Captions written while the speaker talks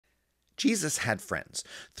Jesus had friends.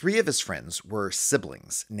 Three of his friends were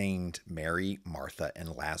siblings named Mary, Martha,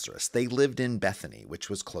 and Lazarus. They lived in Bethany, which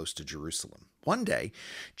was close to Jerusalem. One day,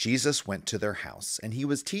 Jesus went to their house and he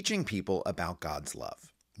was teaching people about God's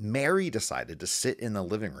love. Mary decided to sit in the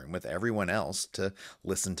living room with everyone else to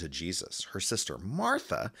listen to Jesus. Her sister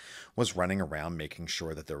Martha was running around making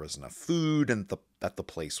sure that there was enough food and that the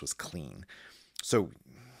place was clean. So,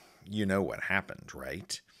 you know what happened,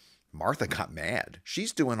 right? Martha got mad.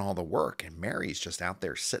 She's doing all the work, and Mary's just out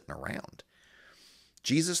there sitting around.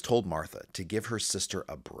 Jesus told Martha to give her sister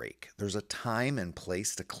a break. There's a time and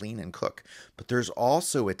place to clean and cook, but there's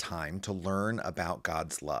also a time to learn about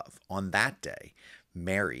God's love. On that day,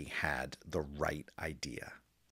 Mary had the right idea.